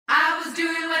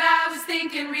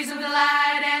thinking reason with the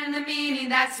light and the meaning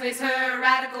that sways her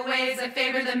radical ways. I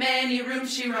favor the many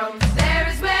rooms she roams. There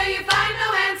is where you find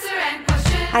no answer and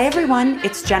question. Hi everyone,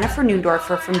 it's Jennifer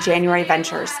Neundorfer from January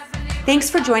Ventures. Thanks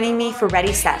for joining me for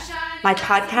Ready Set, my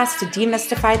podcast to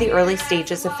demystify the early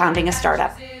stages of founding a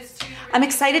startup. I'm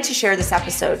excited to share this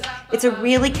episode. It's a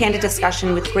really candid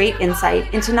discussion with great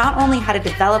insight into not only how to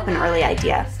develop an early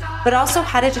idea, but also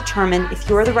how to determine if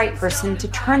you're the right person to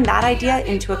turn that idea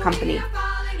into a company.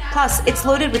 Plus, it's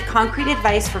loaded with concrete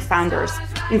advice for founders,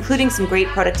 including some great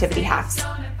productivity hacks.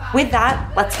 With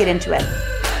that, let's get into it.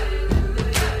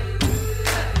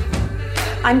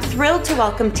 I'm thrilled to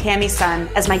welcome Tammy Sun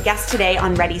as my guest today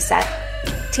on Ready Set.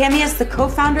 Tammy is the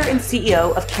co-founder and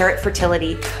CEO of Carrot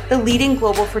Fertility, the leading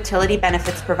global fertility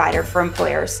benefits provider for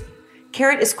employers.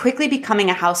 Carrot is quickly becoming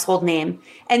a household name,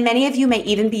 and many of you may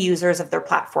even be users of their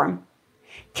platform.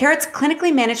 Carrot's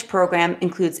clinically managed program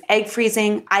includes egg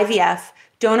freezing, IVF,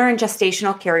 donor and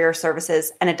gestational carrier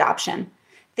services, and adoption.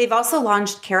 They've also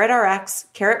launched Carrot RX,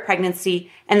 Carrot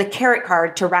Pregnancy, and the Carrot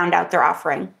Card to round out their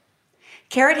offering.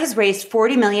 Carrot has raised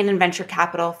 $40 million in venture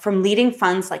capital from leading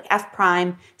funds like F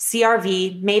Prime,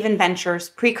 CRV, Maven Ventures,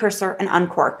 Precursor, and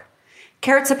Uncork.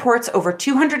 Carrot supports over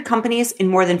 200 companies in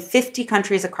more than 50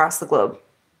 countries across the globe.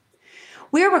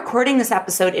 We are recording this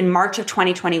episode in March of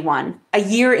 2021, a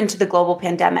year into the global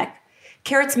pandemic.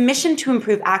 Carrot's mission to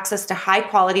improve access to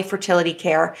high-quality fertility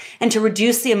care and to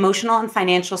reduce the emotional and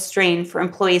financial strain for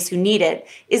employees who need it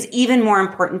is even more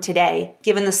important today,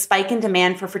 given the spike in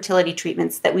demand for fertility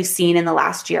treatments that we've seen in the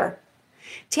last year.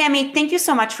 Tammy, thank you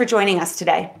so much for joining us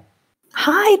today.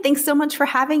 Hi, thanks so much for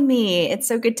having me. It's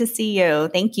so good to see you.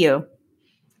 Thank you.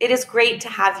 It is great to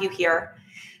have you here.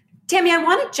 Tammy, I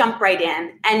want to jump right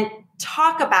in and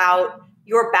talk about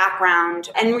your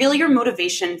background and really your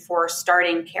motivation for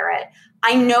starting Carrot.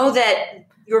 I know that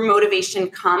your motivation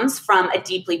comes from a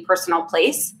deeply personal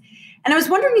place. And I was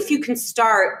wondering if you can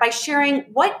start by sharing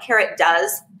what Carrot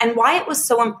does and why it was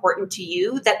so important to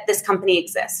you that this company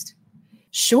exists.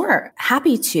 Sure.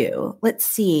 Happy to. Let's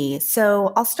see.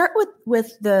 So I'll start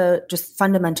with the just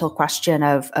fundamental question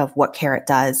of what Carrot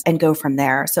does and go from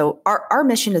there. So our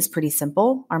mission is pretty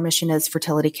simple. Our mission is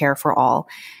fertility care for all.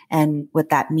 And what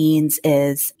that means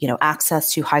is,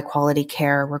 access to high quality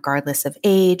care, regardless of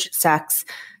age, sex,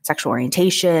 sexual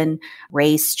orientation,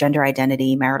 race, gender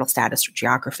identity, marital status, or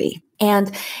geography.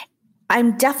 And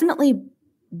I'm definitely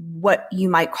what you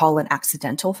might call an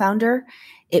accidental founder.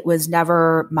 It was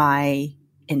never my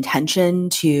intention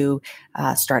to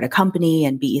start a company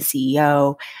and be a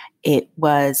CEO. It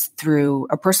was through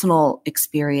a personal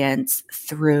experience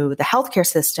through the healthcare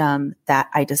system that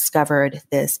I discovered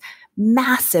this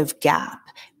massive gap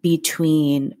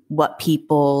between what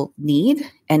people need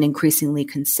and increasingly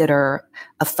consider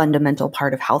a fundamental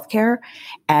part of healthcare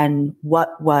and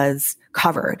what was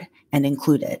covered and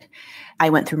included. I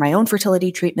went through my own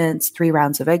fertility treatments, 3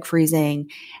 rounds of egg freezing,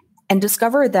 and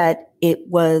discovered that it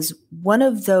was one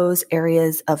of those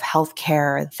areas of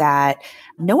healthcare that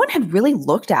no one had really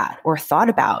looked at or thought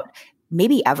about,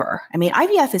 maybe ever. I mean,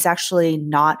 IVF is actually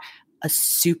not a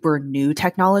super new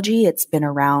technology. It's been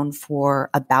around for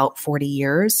about 40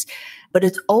 years, but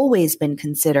it's always been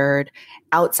considered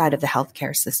outside of the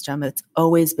healthcare system. It's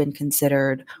always been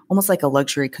considered almost like a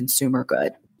luxury consumer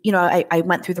good. I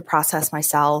went through the process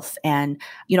myself, and,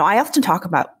 I often talk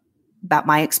about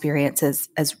my experiences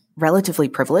as relatively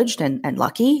privileged and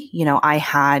lucky. I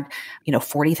had,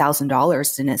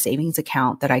 $40,000 in a savings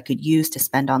account that I could use to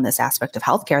spend on this aspect of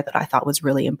healthcare that I thought was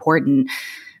really important.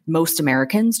 Most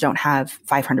Americans don't have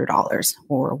 $500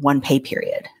 or one pay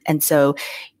period. And so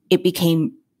it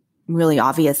became really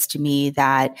obvious to me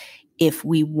that if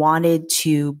we wanted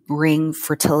to bring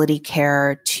fertility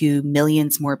care to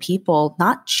millions more people,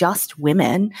 not just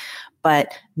women,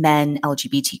 but men,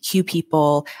 LGBTQ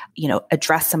people,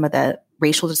 address some of the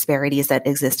racial disparities that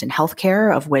exist in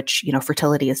healthcare, of which,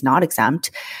 fertility is not exempt,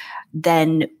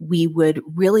 then we would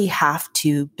really have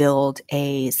to build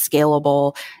a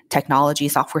scalable technology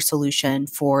software solution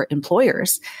for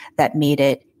employers that made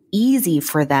it easy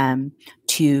for them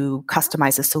to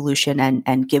customize a solution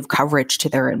and give coverage to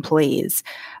their employees.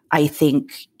 I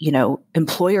think,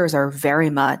 employers are very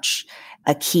much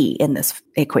a key in this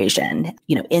equation.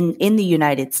 In the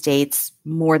United States,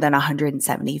 more than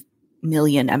 170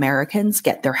 million Americans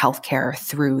get their healthcare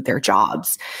through their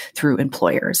jobs, through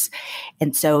employers.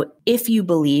 And so if you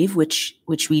believe, which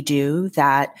we do,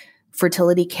 that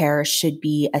fertility care should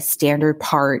be a standard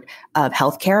part of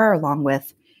healthcare along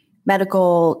with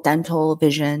medical, dental,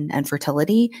 vision, and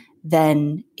fertility,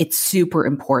 then it's super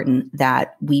important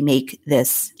that we make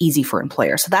this easy for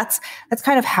employers. So that's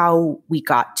kind of how we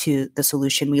got to the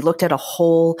solution. We looked at a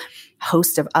whole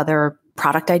host of other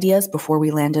product ideas before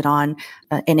we landed on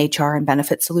an HR and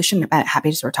benefit solution. I'm happy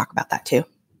to sort of talk about that too.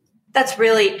 That's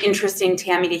really interesting,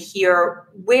 Tammy, to hear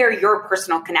where your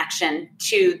personal connection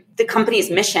to the company's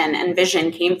mission and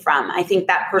vision came from. I think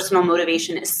that personal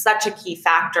motivation is such a key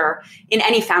factor in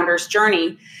any founder's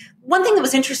journey. One thing that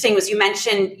was interesting was you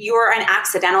mentioned you're an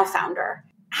accidental founder.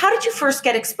 How did you first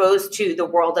get exposed to the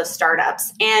world of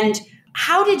startups? And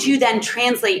how did you then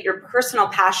translate your personal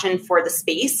passion for the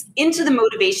space into the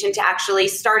motivation to actually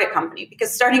start a company?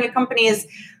 Because starting a company is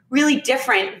really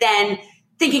different than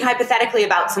thinking hypothetically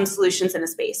about some solutions in a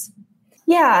space.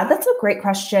 Yeah, that's a great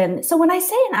question. So when I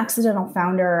say an accidental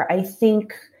founder, I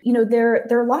think, there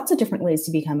are lots of different ways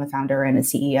to become a founder and a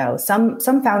CEO.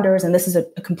 Some founders, and this is a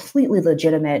completely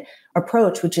legitimate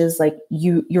approach, which is like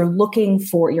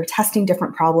you're testing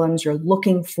different problems. You're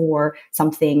looking for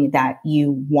something that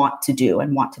you want to do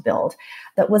and want to build.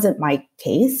 That wasn't my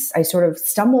case. I sort of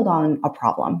stumbled on a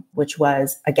problem, which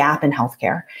was a gap in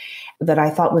healthcare that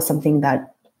I thought was something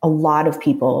that a lot of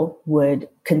people would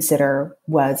consider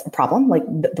was a problem, like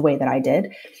the way that I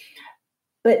did.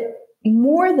 But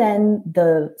more than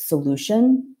the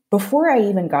solution, before I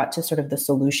even got to sort of the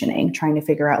solutioning, trying to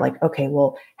figure out like, okay,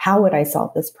 well, how would I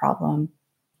solve this problem?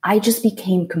 I just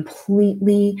became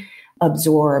completely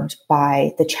absorbed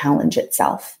by the challenge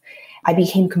itself. I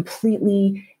became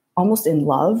completely almost in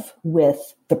love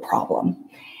with the problem.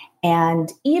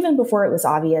 And even before it was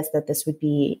obvious that this would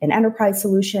be an enterprise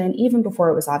solution, even before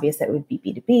it was obvious that it would be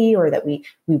B2B or that we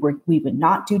would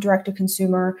not do direct to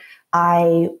consumer,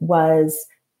 I was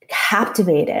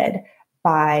captivated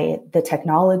by the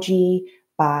technology,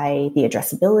 by the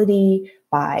addressability,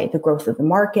 by the growth of the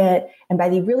market, and by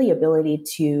the really ability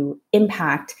to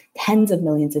impact tens of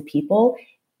millions of people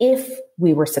if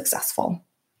we were successful.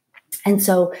 And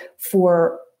so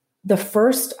for the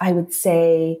first, I would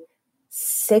say,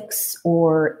 6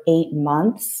 or 8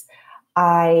 months,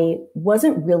 I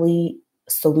wasn't really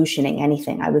solutioning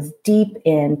anything. I was deep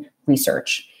in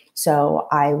research. So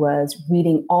I was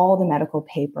reading all the medical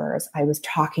papers. I was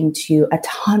talking to a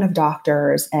ton of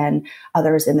doctors and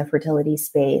others in the fertility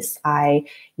space. I,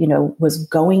 was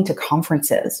going to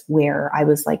conferences where I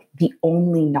was like the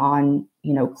only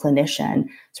clinician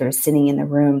sort of sitting in the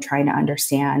room trying to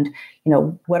understand,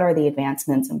 what are the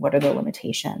advancements and what are the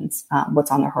limitations, what's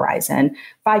on the horizon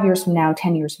 5 years from now,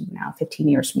 10 years from now, 15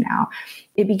 years from now.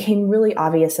 It became really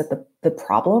obvious that the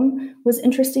problem was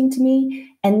interesting to me.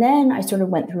 And then I sort of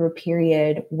went through a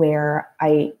period where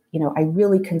I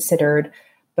really considered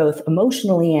both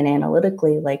emotionally and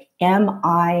analytically, like, am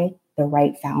I the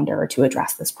right founder to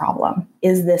address this problem?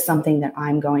 Is this something that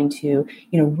I'm going to,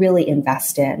 really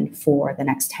invest in for the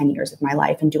next 10 years of my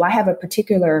life? And do I have a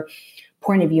particular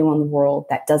point of view on the world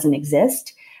that doesn't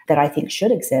exist, that I think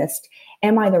should exist?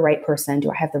 Am I the right person?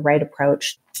 Do I have the right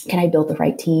approach? Can I build the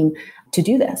right team to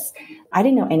do this? I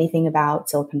didn't know anything about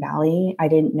Silicon Valley. I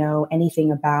didn't know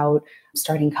anything about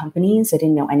starting companies. I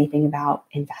didn't know anything about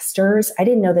investors. I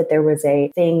didn't know that there was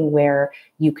a thing where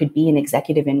you could be an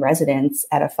executive in residence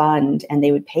at a fund and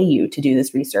they would pay you to do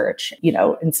this research,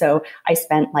 And so I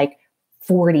spent like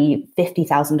 $40,000,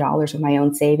 $50,000 of my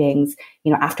own savings,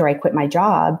 after I quit my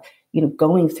job,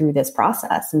 going through this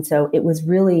process. And so it was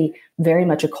really very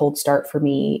much a cold start for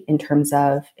me in terms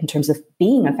of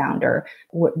being a founder.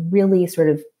 What really sort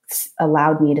of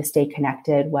allowed me to stay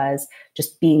connected was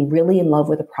just being really in love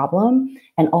with a problem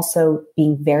and also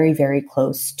being very, very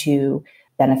close to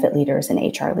benefit leaders and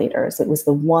HR leaders. It was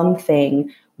the one thing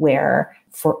where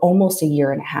for almost a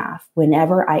year and a half,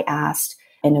 whenever I asked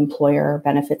an employer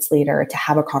benefits leader to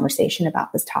have a conversation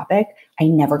about this topic, I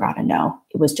never got a no.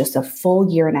 It was just a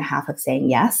full year and a half of saying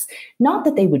yes. Not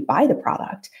that they would buy the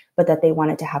product, but that they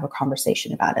wanted to have a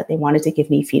conversation about it. They wanted to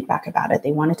give me feedback about it.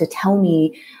 They wanted to tell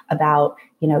me about,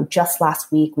 just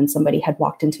last week when somebody had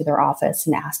walked into their office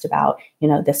and asked about,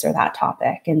 this or that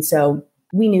topic. And so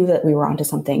we knew that we were onto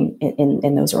something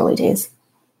in those early days.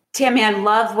 Tammy, I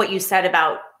love what you said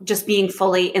about just being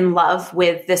fully in love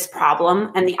with this problem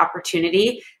and the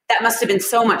opportunity. That must have been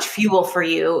so much fuel for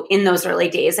you in those early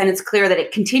days. And it's clear that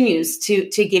it continues to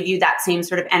give you that same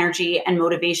sort of energy and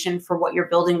motivation for what you're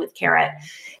building with Carrot.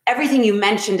 Everything you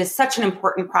mentioned is such an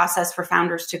important process for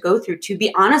founders to go through, to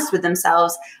be honest with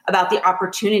themselves about the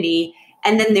opportunity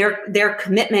and then their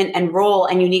commitment and role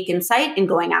and unique insight in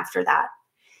going after that.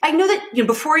 I know that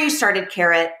before you started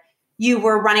Carrot, you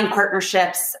were running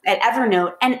partnerships at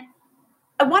Evernote. And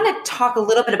I want to talk a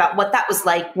little bit about what that was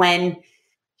like when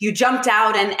you jumped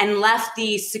out and left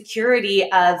the security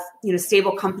of,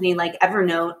 stable company like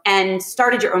Evernote and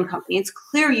started your own company. It's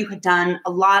clear you had done a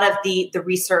lot of the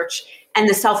research and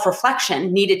the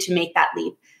self-reflection needed to make that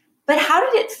leap. But how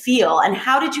did it feel, and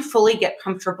how did you fully get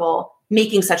comfortable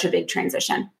making such a big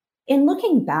transition? In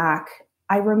looking back,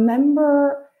 I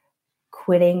remember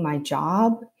quitting my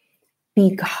job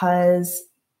because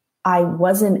I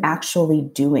wasn't actually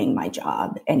doing my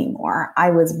job anymore. I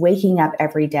was waking up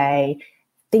every day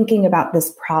thinking about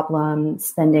this problem,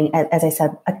 spending, as I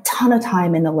said, a ton of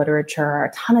time in the literature,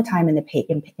 a ton of time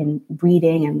in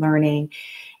reading and learning.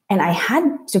 And I had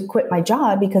to quit my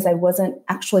job because I wasn't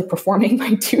actually performing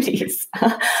my duties.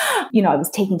 I was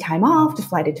taking time off to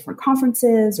fly to different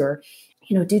conferences or,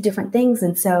 do different things.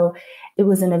 And so it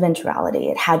was an eventuality.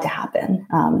 It had to happen.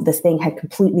 This thing had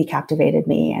completely captivated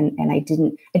me, and I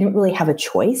didn't really have a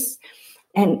choice.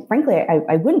 And frankly,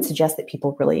 I wouldn't suggest that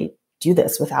people really do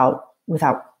this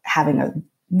without having a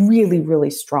really, really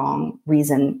strong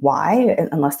reason why,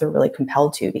 unless they're really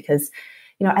compelled to. Because,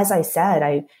 as I said,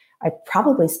 I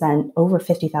probably spent over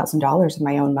 $50,000 of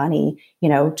my own money,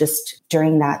 just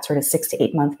during that sort of 6 to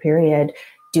 8 month period,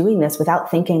 doing this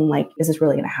without thinking like, is this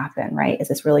really going to happen, right? Is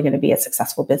this really going to be a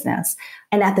successful business?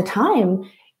 And at the time,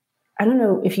 I don't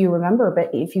know if you remember,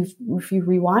 but if you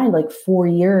rewind like 4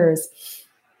 years,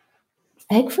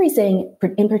 egg freezing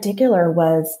in particular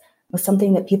was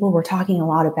something that people were talking a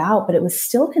lot about, but it was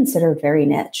still considered very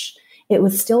niche. It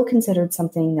was still considered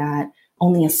something that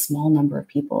only a small number of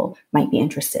people might be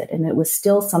interested in. And it was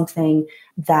still something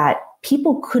that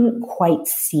people couldn't quite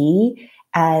see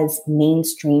as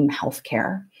mainstream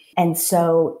healthcare. And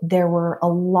so there were a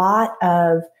lot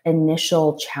of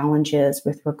initial challenges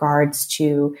with regards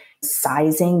to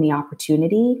sizing the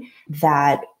opportunity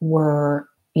that were,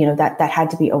 that had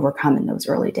to be overcome in those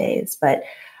early days. But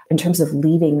in terms of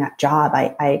leaving that job,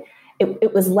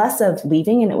 it was less of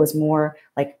leaving, and it was more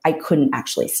like I couldn't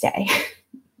actually stay.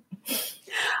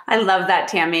 I love that,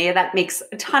 Tammy. That makes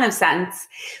a ton of sense.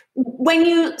 When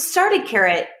you started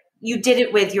Carrot, you did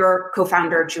it with your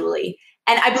co-founder, Julie.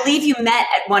 And I believe you met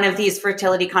at one of these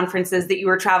fertility conferences that you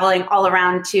were traveling all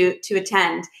around to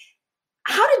attend.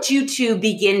 How did you two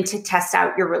begin to test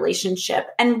out your relationship?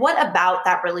 And what about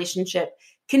that relationship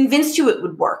convinced you it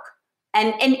would work?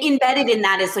 And embedded in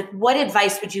that is like, what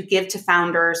advice would you give to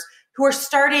founders who are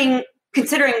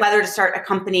considering whether to start a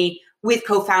company with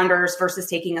co-founders versus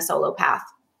taking a solo path?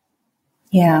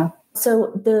 Yeah.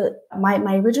 So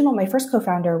my first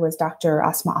co-founder was Dr.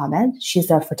 Asma Ahmed.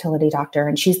 She's a fertility doctor,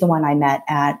 and she's the one I met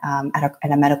at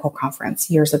a medical conference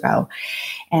years ago.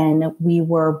 And we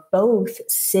were both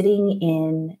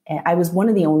sitting I was one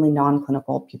of the only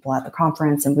non-clinical people at the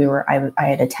conference, and I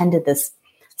had attended this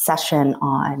session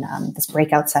on this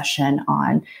breakout session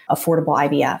on affordable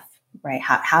IVF, right?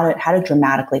 How to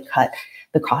dramatically cut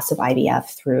the cost of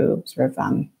IVF through sort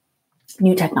of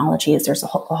new technologies. There's a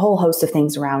whole host of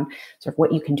things around sort of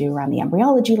what you can do around the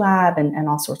embryology lab and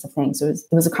all sorts of things. So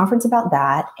it was a conference about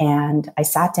that. And I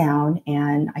sat down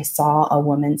and I saw a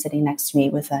woman sitting next to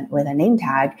me with a name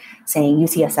tag saying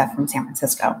UCSF from San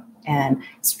Francisco, and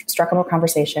struck up a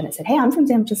conversation. I said, "Hey, I'm from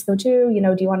San Francisco too.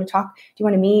 Do you want to talk? Do you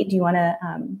want to meet? Do you want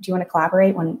to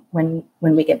collaborate when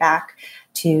we get back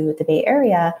to the Bay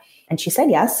Area?" And she said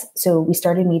yes. So we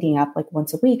started meeting up like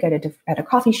once a week at a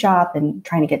coffee shop and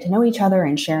trying to get to know each other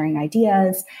and sharing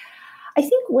ideas. I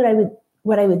think what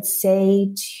I would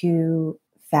say to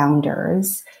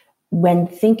founders when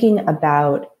thinking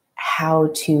about how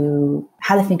to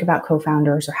think about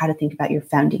co-founders or how to think about your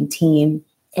founding team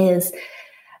is,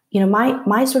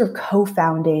 my sort of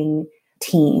co-founding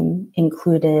team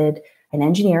included an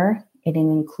engineer, it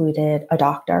included a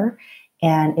doctor,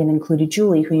 and it included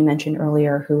Julie, who you mentioned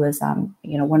earlier, who was,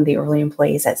 one of the early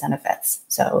employees at Zenefits.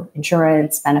 So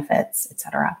insurance, benefits, et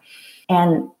cetera.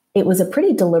 And it was a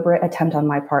pretty deliberate attempt on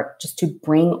my part just to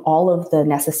bring all of the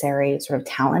necessary sort of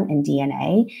talent and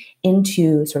DNA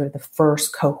into sort of the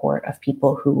first cohort of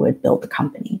people who would build the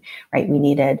company, right? We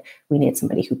needed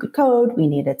somebody who could code. We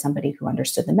needed somebody who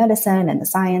understood the medicine and the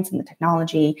science and the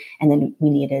technology. And then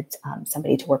we needed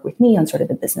somebody to work with me on sort of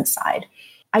the business side.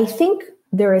 I think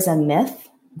there is a myth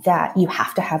that you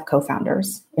have to have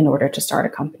co-founders in order to start a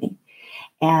company.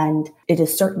 And it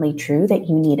is certainly true that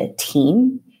you need a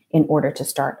team in order to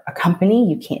start a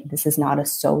company. This is not a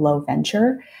solo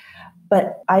venture,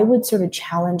 but I would sort of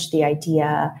challenge the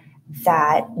idea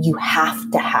that you have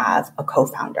to have a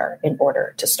co-founder in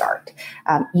order to start.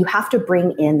 You have to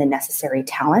bring in the necessary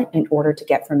talent in order to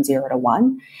get from 0 to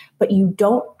 1, but you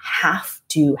don't have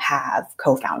to have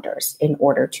co-founders in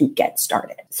order to get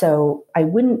started. So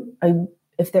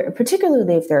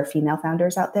particularly if there are female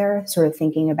founders out there sort of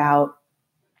thinking about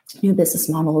new business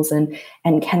models and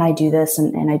can I do this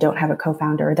and I don't have a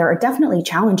co-founder. There are definitely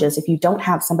challenges if you don't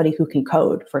have somebody who can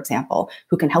code, for example,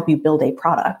 who can help you build a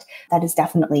product. That is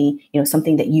definitely,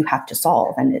 something that you have to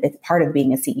solve. And it's part of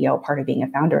being a CEO, part of being a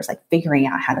founder is like figuring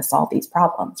out how to solve these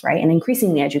problems, right? And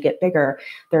increasingly as you get bigger,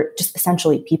 they're just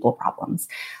essentially people problems.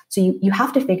 So you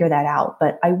have to figure that out.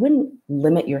 But I wouldn't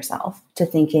limit yourself to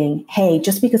thinking, hey,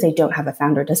 just because I don't have a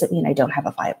founder doesn't mean I don't have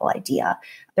a viable idea.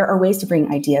 There are ways to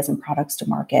bring ideas and products to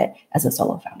market as a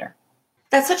solo founder.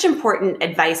 That's such important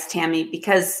advice, Tammy,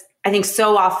 because I think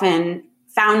so often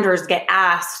founders get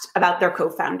asked about their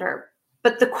co-founder,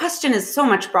 but the question is so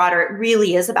much broader. It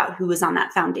really is about who is on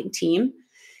that founding team.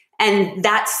 And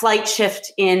that slight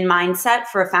shift in mindset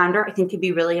for a founder, I think, can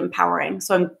be really empowering.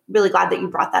 So I'm really glad that you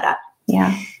brought that up.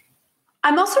 Yeah.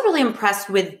 I'm also really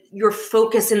impressed with your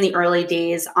focus in the early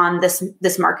days on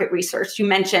this market research. You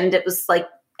mentioned it was like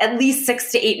at least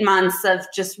 6 to 8 months of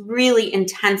just really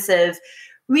intensive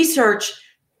research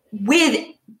with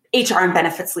HR and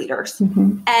benefits leaders.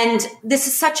 Mm-hmm. And this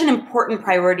is such an important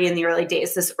priority in the early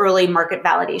days, this early market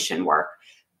validation work.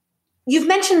 You've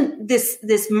mentioned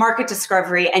this market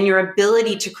discovery and your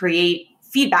ability to create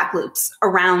feedback loops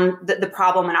around the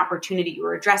problem and opportunity you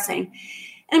were addressing.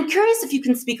 And I'm curious if you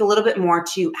can speak a little bit more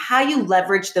to how you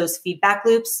leverage those feedback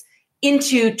loops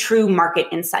into true market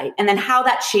insight, and then how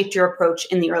that shaped your approach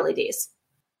in the early days.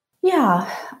 Yeah,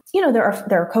 there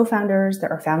are co-founders,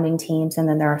 there are founding teams, and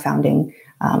then there are founding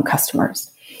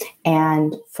customers.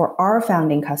 And for our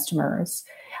founding customers,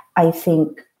 I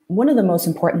think one of the most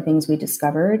important things we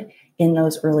discovered in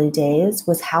those early days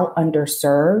was how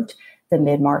underserved the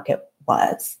mid-market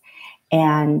was.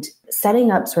 And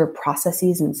setting up sort of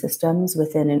processes and systems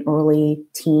within an early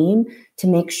team to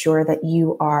make sure that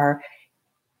you are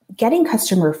getting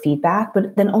customer feedback,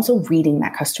 but then also reading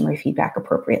that customer feedback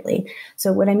appropriately.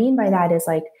 So what I mean by that is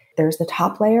like, there's the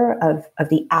top layer of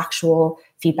the actual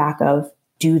feedback of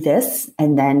do this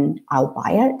and then I'll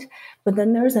buy it. But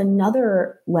then there's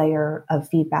another layer of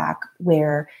feedback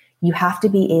where you have to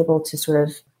be able to sort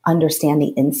of understand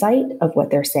the insight of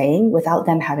what they're saying without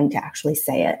them having to actually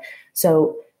say it.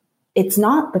 So it's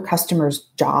not the customer's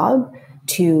job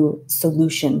to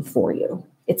solution for you.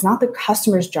 It's not the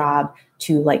customer's job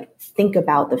to like think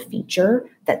about the feature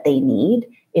that they need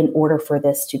in order for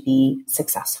this to be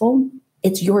successful.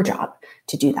 It's your job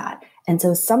to do that. And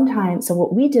so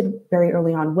what we did very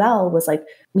early on was like,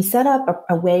 we set up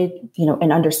a way,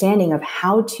 an understanding of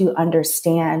how to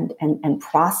understand and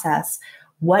process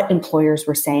what employers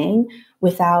were saying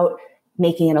without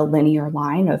making it a linear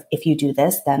line of if you do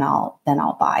this, then I'll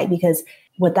buy. Because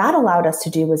what that allowed us to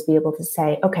do was be able to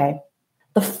say, okay,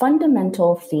 the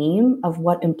fundamental theme of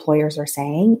what employers are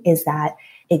saying is that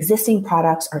existing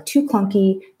products are too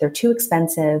clunky, they're too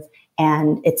expensive,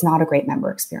 and it's not a great member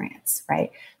experience,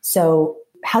 right? So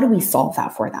how do we solve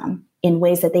that for them in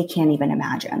ways that they can't even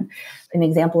imagine? An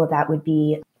example of that would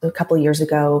be a couple of years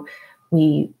ago,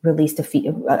 we released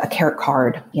a Carrot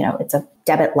card. It's a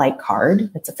debit-like card.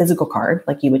 It's a physical card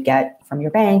like you would get from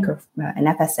your bank or an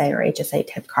FSA or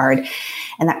HSA type card.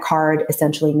 And that card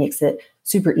essentially makes it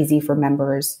super easy for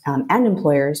members and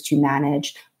employers to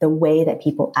manage the way that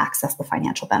people access the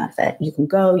financial benefit. You can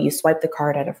go, you swipe the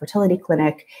card at a fertility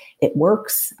clinic. It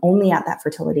works only at that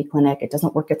fertility clinic. It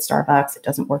doesn't work at Starbucks. It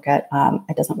doesn't work at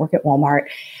Walmart.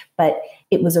 But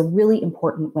it was a really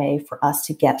important way for us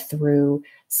to get through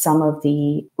some of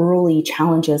the early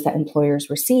challenges that employers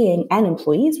were seeing and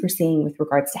employees were seeing with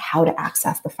regards to how to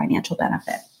access the financial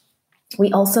benefit.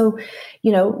 We also,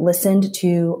 listened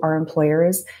to our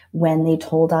employers when they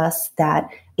told us that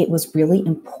it was really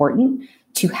important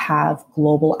to have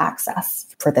global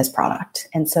access for this product.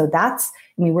 And so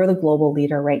we're the global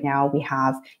leader right now. We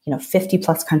have, 50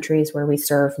 plus countries where we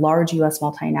serve large US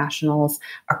multinationals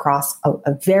across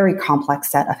a very complex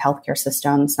set of healthcare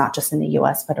systems, not just in the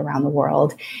US, but around the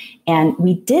world. And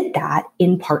we did that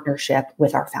in partnership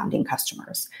with our founding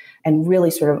customers and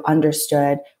really sort of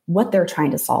understood what they're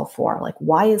trying to solve for. Like,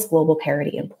 why is global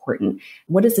parity important?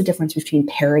 What is the difference between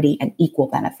parity and equal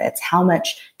benefits? How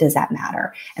much does that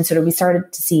matter? And sort of we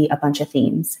started to see a bunch of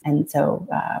themes. And so,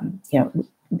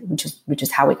 which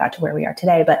is how we got to where we are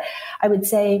today. But I would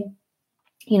say,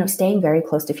 staying very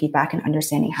close to feedback and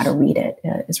understanding how to read it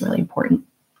is really important.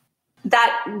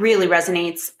 That really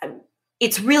resonates.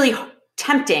 It's really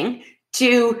tempting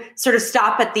to sort of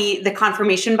stop at the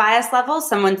confirmation bias level.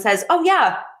 Someone says, oh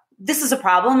yeah, this is a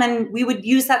problem, and we would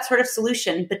use that sort of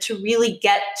solution. But to really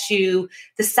get to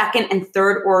the second and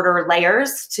third order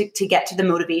layers to get to the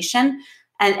motivation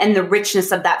and the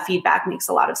richness of that feedback makes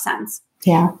a lot of sense.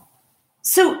 Yeah.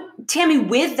 So Tammy,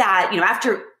 with that,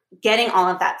 after getting all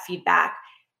of that feedback,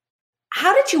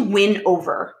 How did you win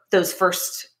over those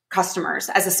first customers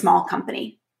as a small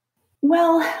company?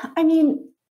 Well, I mean,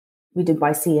 we did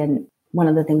YC, and one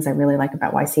of the things I really like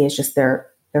about YC is just their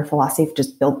philosophy of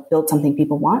just build something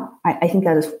people want. I think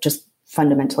that is just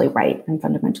fundamentally right and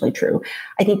fundamentally true.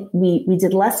 I think we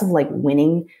did less of like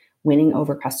winning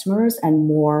over customers and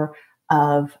more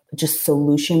of just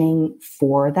solutioning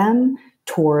for them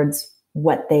towards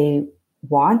what they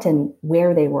want and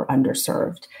where they were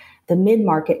underserved. The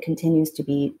mid-market continues to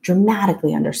be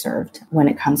dramatically underserved when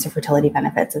it comes to fertility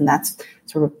benefits. And that's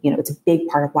sort of, it's a big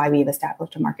part of why we've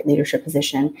established a market leadership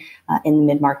position in the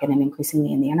mid-market and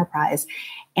increasingly in the enterprise.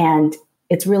 And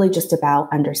it's really just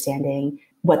about understanding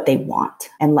what they want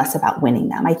and less about winning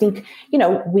them. I think,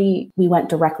 we went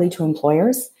directly to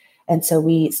employers. And so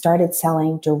we started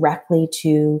selling directly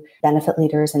to benefit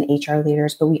leaders and HR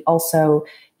leaders, but we also,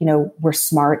 were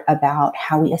smart about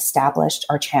how we established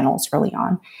our channels early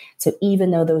on. So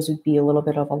even though those would be a little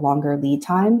bit of a longer lead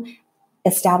time,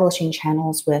 establishing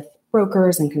channels with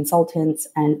brokers and consultants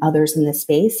and others in this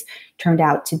space turned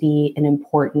out to be an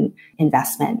important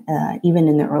investment, even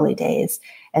in the early days.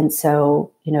 And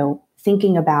so,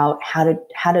 thinking about how to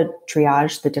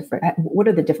triage what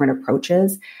are the different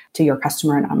approaches to your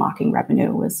customer and unlocking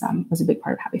revenue was a big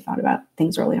part of how we thought about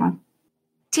things early on.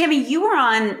 Tammy, you were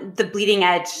on the bleeding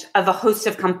edge of a host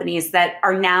of companies that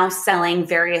are now selling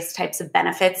various types of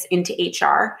benefits into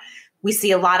HR. We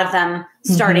see a lot of them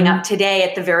starting up today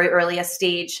at the very earliest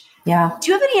stage. Yeah. Do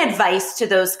you have any advice to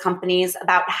those companies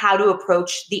about how to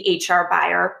approach the HR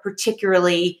buyer,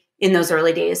 particularly in those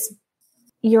early days?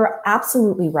 You're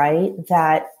absolutely right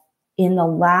that in the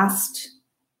last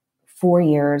 4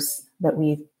 years that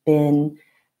we've been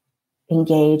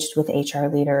engaged with HR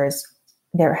leaders,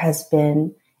 there has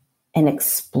been an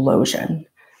explosion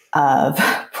of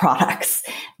products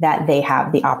that they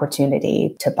have the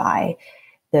opportunity to buy.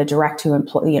 The direct to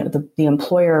employee, the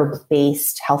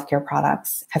employer-based healthcare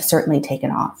products have certainly taken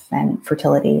off, and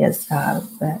fertility is,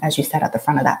 as you said, at the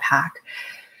front of that pack,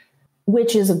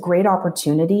 which is a great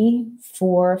opportunity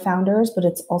for founders, but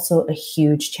it's also a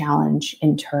huge challenge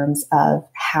in terms of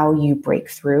how you break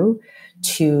through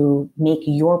to make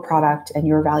your product and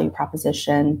your value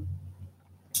proposition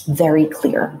very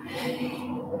clear.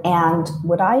 And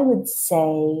what I would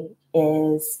say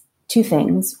is 2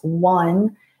 things.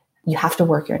 One, you have to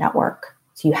work your network.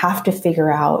 So you have to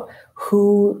figure out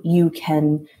who you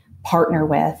can partner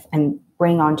with and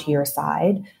bring onto your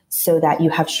side so that you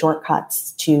have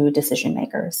shortcuts to decision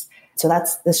makers. So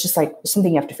that's just like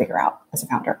something you have to figure out as a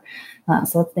founder.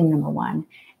 So that's thing number 1.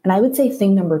 And I would say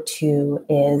thing number 2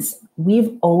 is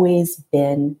we've always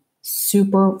been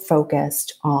super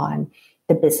focused on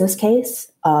the business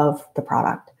case of the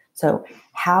product. So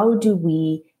how do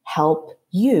we help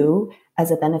you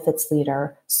as a benefits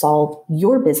leader solve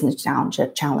your business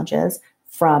challenges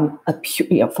from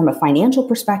a financial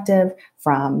perspective,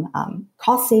 from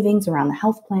cost savings around the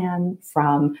health plan,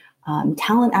 from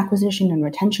talent acquisition and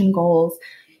retention goals?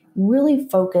 Really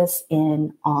focus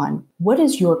in on what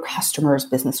is your customer's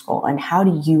business goal and how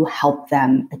do you help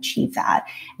them achieve that?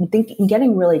 And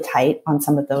getting really tight on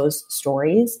some of those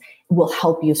stories will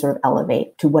help you sort of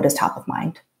elevate to what is top of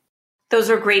mind. Those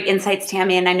are great insights,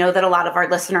 Tammy. And I know that a lot of our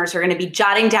listeners are going to be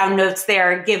jotting down notes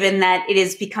there, given that it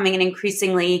is becoming an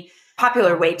increasingly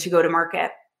popular way to go to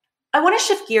market. I want to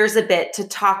shift gears a bit to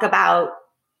talk about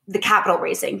the capital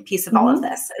raising piece of all of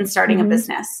this and starting a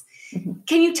business.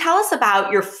 Can you tell us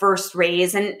about your first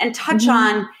raise and touch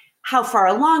on how far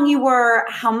along you were,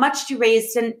 how much you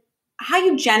raised, and how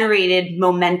you generated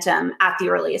momentum at the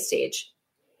earliest stage?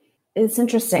 It's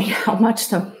interesting how much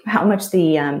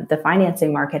the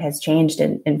financing market has changed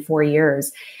in 4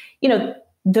 years.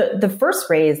 The first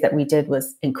raise that we did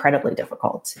was incredibly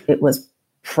difficult. It was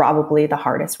probably the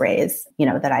hardest raise,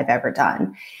 that I've ever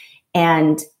done.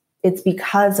 And it's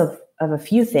because of a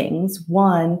few things.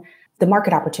 One, the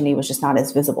market opportunity was just not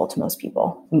as visible to most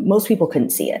people. Most people couldn't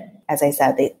see it. As I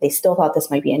said, they still thought this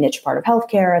might be a niche part of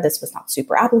healthcare. This was not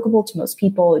super applicable to most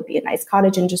people. It'd be a nice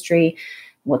cottage industry.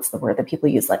 What's the word that people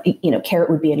use?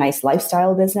 Carrot would be a nice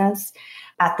lifestyle business.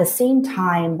 At the same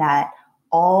time that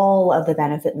all of the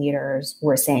benefit leaders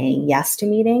were saying yes to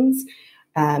meetings,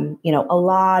 a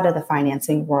lot of the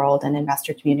financing world and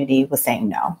investor community was saying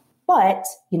no. But,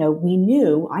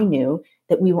 I knew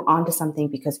that we were onto something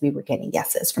because we were getting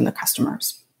yeses from the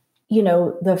customers.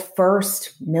 The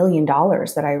first $1 million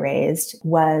that I raised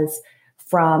was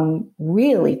from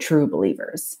really true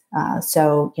believers. I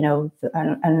don't know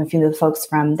if you know the folks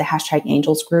from the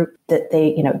 #Angels group that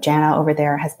Jana over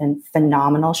there has been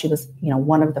phenomenal. She was,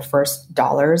 one of the first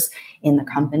dollars in the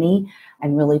company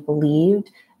and really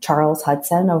believed Charles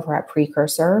Hudson over at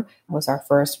Precursor was our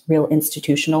first real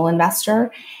institutional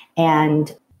investor.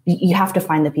 And you have to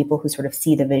find the people who sort of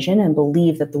see the vision and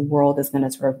believe that the world is going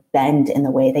to sort of bend in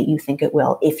the way that you think it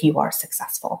will if you are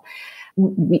successful.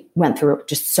 We went through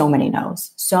just so many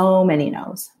no's.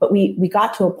 But we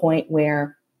got to a point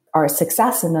where our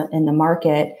success in the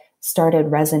market started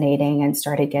resonating and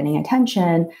started getting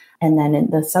attention. And then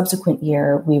in the subsequent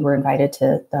year, we were invited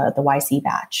to the YC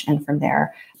batch. And from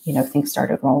there, things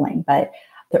started rolling. But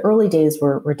the early days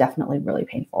were definitely really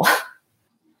painful.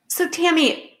 So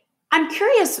Tammy, I'm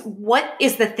curious, what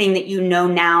is the thing that you know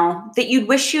now that you'd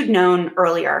wish you'd known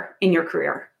earlier in your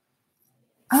career?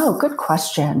 Oh, good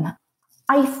question.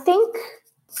 I think,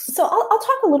 so I'll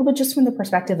talk a little bit just from the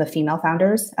perspective of female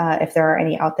founders, if there are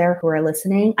any out there who are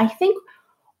listening. I think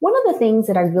one of the things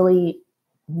that I really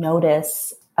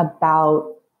notice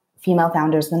about female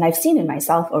founders, and I've seen in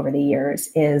myself over the years,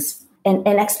 is an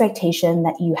expectation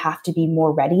that you have to be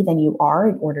more ready than you are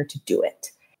in order to do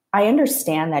it. I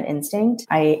understand that instinct.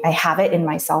 I have it in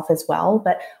myself as well.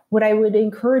 But what I would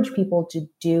encourage people to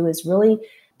do is really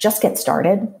just get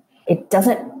started. It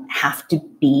doesn't have to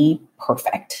be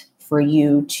perfect for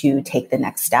you to take the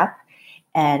next step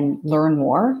and learn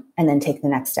more, and then take the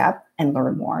next step and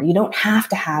learn more. You don't have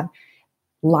to have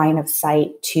line of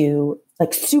sight to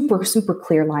super, super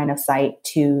clear line of sight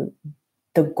to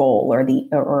the goal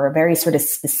or a very sort of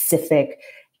specific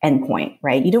endpoint,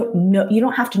 right? You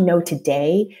don't have to know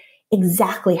today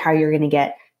exactly how you're going to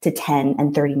get to 10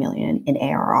 and 30 million in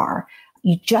ARR.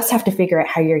 You just have to figure out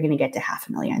how you're going to get to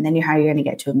 500,000, and then how you're going to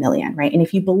get to 1 million, right? And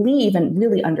if you believe and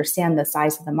really understand the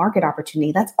size of the market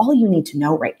opportunity, that's all you need to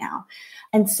know right now.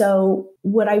 And so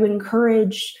what I would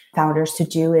encourage founders to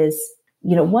do is,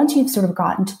 once you've sort of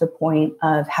gotten to the point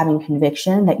of having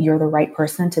conviction that you're the right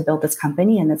person to build this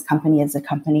company, and this company is a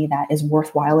company that is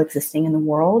worthwhile existing in the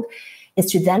world,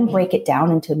 is to then break it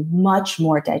down into much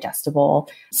more digestible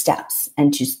steps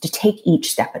and just to take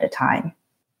each step at a time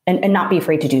and not be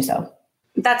afraid to do so.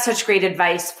 That's such great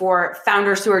advice for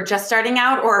founders who are just starting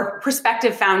out or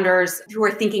prospective founders who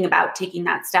are thinking about taking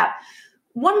that step.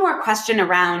 One more question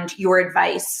around your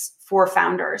advice for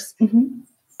founders. Mm-hmm.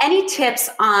 Any tips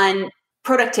on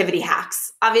productivity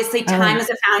hacks? Obviously, time as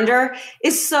a founder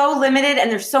is so limited and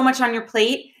there's so much on your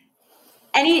plate.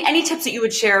 Any tips that you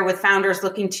would share with founders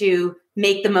looking to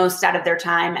make the most out of their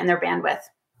time and their bandwidth?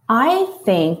 I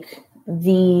think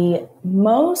the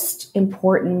most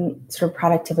important sort of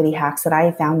productivity hacks that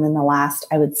I found in the last,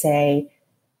 I would say,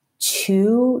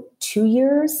 two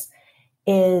years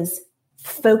is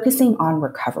focusing on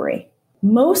recovery.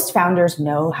 Most founders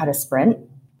know how to sprint.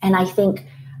 And I think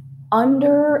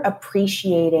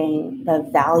underappreciating the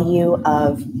value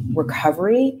of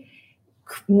recovery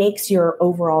makes your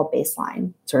overall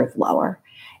baseline sort of lower.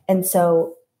 And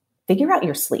so figure out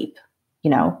your sleep,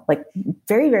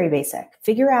 very, very basic.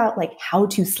 Figure out how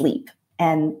to sleep.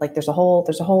 And there's a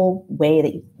whole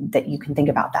way that you can think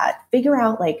about that. Figure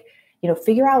out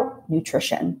figure out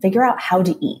nutrition, figure out how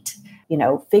to eat,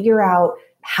 figure out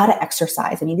how to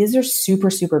exercise. I mean, these are super,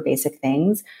 super basic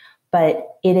things,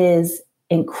 but it is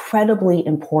incredibly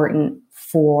important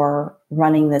for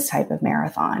running this type of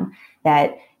marathon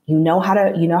that you know how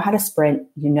to sprint,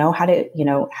 how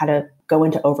to go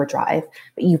into overdrive,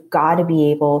 but you've got to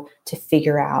be able to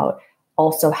figure out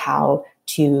also how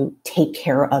to take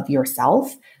care of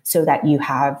yourself so that you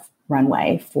have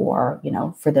runway for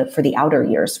the outer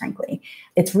years, frankly.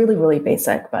 It's really, really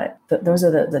basic, but those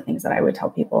are the things that I would tell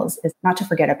people is not to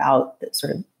forget about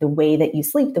the way that you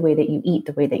sleep, the way that you eat,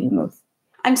 the way that you move.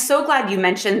 I'm so glad you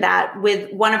mentioned that.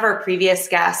 With one of our previous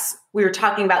guests, we were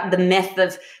talking about the myth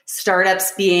of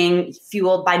startups being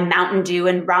fueled by Mountain Dew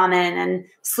and ramen and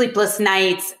sleepless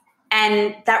nights.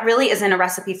 And that really isn't a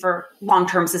recipe for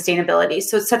long-term sustainability.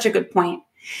 So it's such a good point.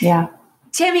 Yeah.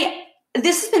 Tammy,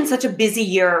 this has been such a busy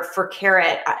year for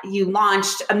Carrot. You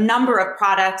launched a number of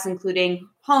products, including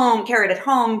Carrot at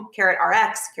Home, Carrot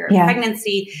RX, Carrot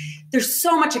Pregnancy. There's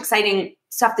so much exciting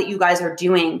stuff that you guys are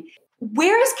doing.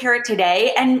 Where is Carrot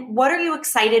today, and what are you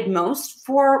excited most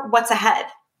for what's ahead?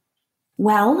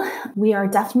 Well, we are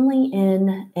definitely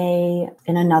in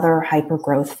another hyper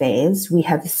growth phase. We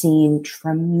have seen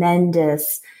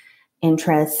tremendous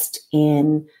interest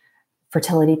in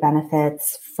fertility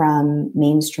benefits from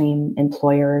mainstream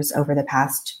employers over the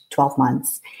past 12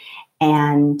 months.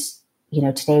 And,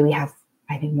 today we have,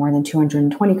 I think, more than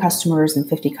 220 customers in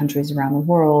 50 countries around the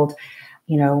world.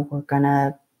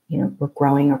 We're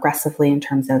growing aggressively in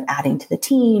terms of adding to the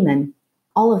team and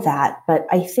all of that. But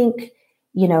I think,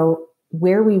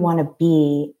 where we want to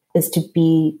be is to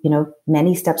be,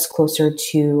 many steps closer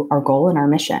to our goal and our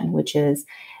mission, which is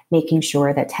making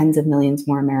sure that tens of millions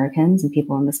more Americans and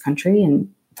people in this country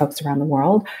and folks around the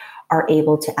world are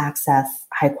able to access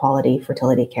high quality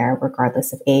fertility care,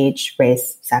 regardless of age,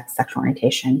 race, sex, sexual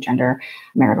orientation, gender,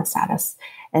 marital status.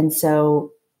 And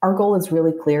so our goal is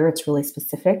really clear. It's really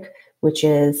specific, which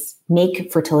is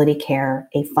make fertility care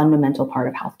a fundamental part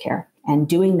of healthcare. And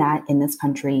doing that in this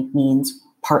country means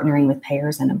partnering with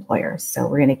payers and employers. So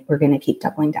we're going to keep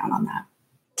doubling down on that.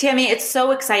 Tammy, it's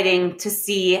so exciting to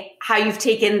see how you've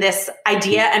taken this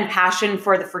idea and passion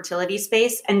for the fertility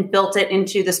space and built it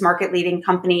into this market-leading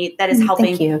company that is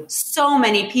helping so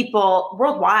many people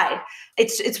worldwide.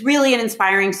 It's really an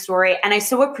inspiring story. And I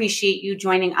so appreciate you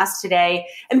joining us today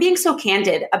and being so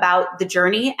candid about the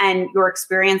journey and your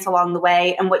experience along the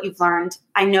way and what you've learned.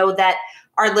 I know that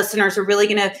our listeners are really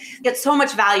going to get so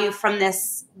much value from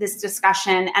this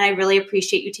discussion. And I really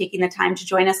appreciate you taking the time to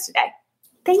join us today.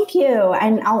 Thank you.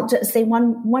 And I'll just say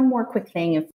one more quick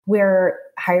thing. If we're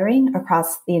hiring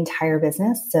across the entire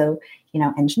business, so,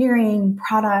 engineering,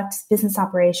 product, business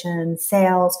operations,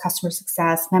 sales, customer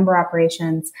success, member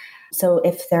operations. So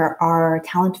if there are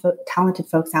talented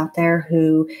folks out there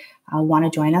who want to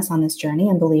join us on this journey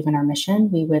and believe in our mission,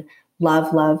 we would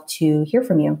love to hear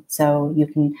from you. So you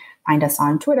can find us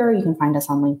on Twitter. You can find us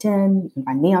on LinkedIn. You can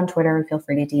find me on Twitter. Feel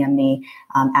free to DM me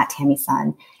at Tammy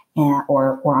Sun.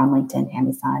 Or on LinkedIn,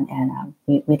 Tammy Sun, and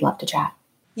we'd love to chat.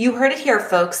 You heard it here,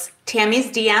 folks. Tammy's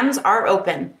DMs are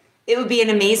open. It would be an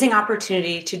amazing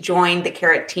opportunity to join the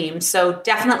Carrot team, so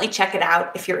definitely check it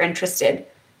out if you're interested.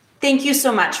 Thank you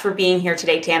so much for being here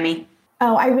today, Tammy.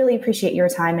 Oh, I really appreciate your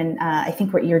time, and I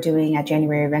think what you're doing at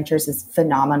January Ventures is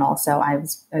phenomenal. So I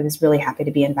was really happy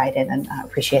to be invited and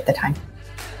appreciate the time.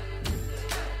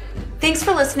 Thanks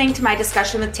for listening to my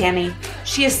discussion with Tammy.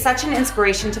 She is such an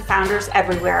inspiration to founders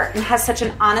everywhere and has such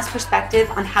an honest perspective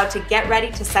on how to get ready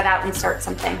to set out and start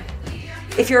something.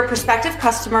 If you're a prospective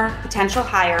customer, potential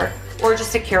hire, or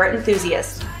just a carrot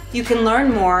enthusiast, you can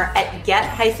learn more at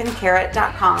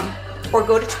get-carrot.com or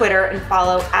go to Twitter and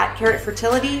follow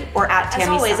 @carrotfertility or @Tammy. As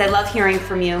always, I love hearing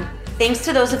from you. Thanks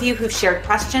to those of you who've shared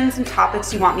questions and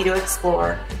topics you want me to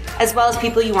explore, as well as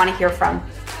people you want to hear from.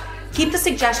 Keep the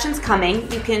suggestions coming.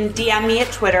 You can DM me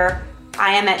at Twitter.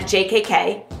 I am at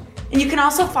JKK. And you can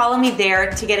also follow me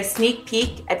there to get a sneak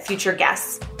peek at future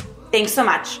guests. Thanks so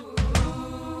much.